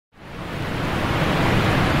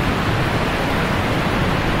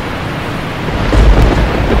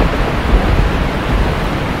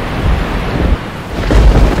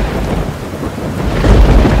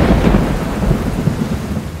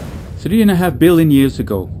3.5 billion years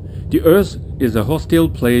ago, the Earth is a hostile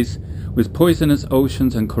place with poisonous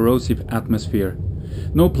oceans and corrosive atmosphere.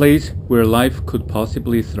 No place where life could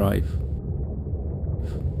possibly thrive.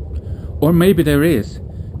 Or maybe there is.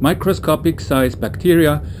 Microscopic sized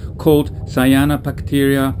bacteria called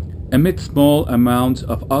cyanobacteria emit small amounts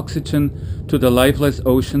of oxygen to the lifeless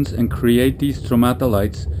oceans and create these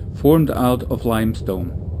stromatolites formed out of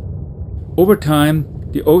limestone. Over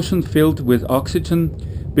time, the ocean filled with oxygen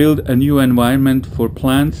built a new environment for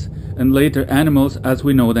plants and later animals as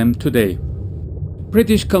we know them today.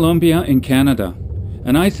 British Columbia in Canada,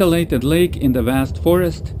 an isolated lake in the vast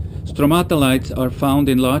forest, stromatolites are found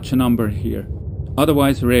in large number here,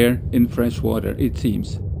 otherwise rare in fresh water, it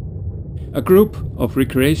seems. A group of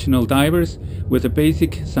recreational divers with a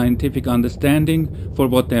basic scientific understanding for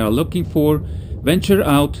what they are looking for venture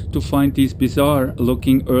out to find these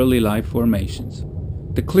bizarre-looking early life formations.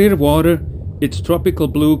 The clear water, its tropical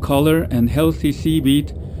blue color and healthy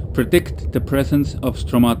seaweed predict the presence of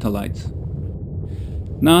stromatolites.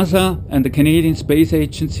 NASA and the Canadian Space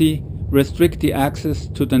Agency restrict the access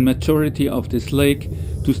to the majority of this lake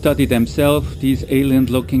to study themselves these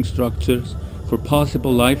alien-looking structures for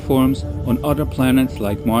possible life forms on other planets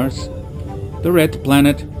like Mars, the red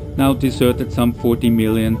planet now deserted some 40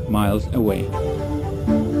 million miles away.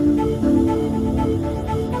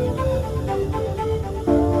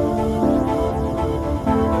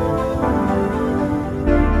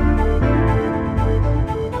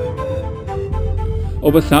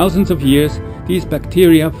 Over thousands of years, these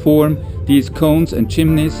bacteria form these cones and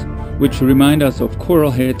chimneys, which remind us of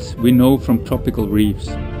coral heads we know from tropical reefs.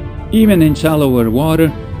 Even in shallower water,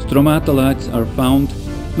 stromatolites are found,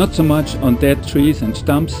 not so much on dead trees and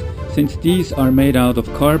stumps, since these are made out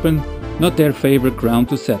of carbon, not their favorite ground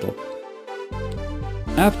to settle.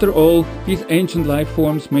 After all, these ancient life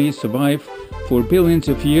forms may survive for billions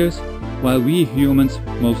of years, while we humans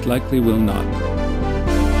most likely will not.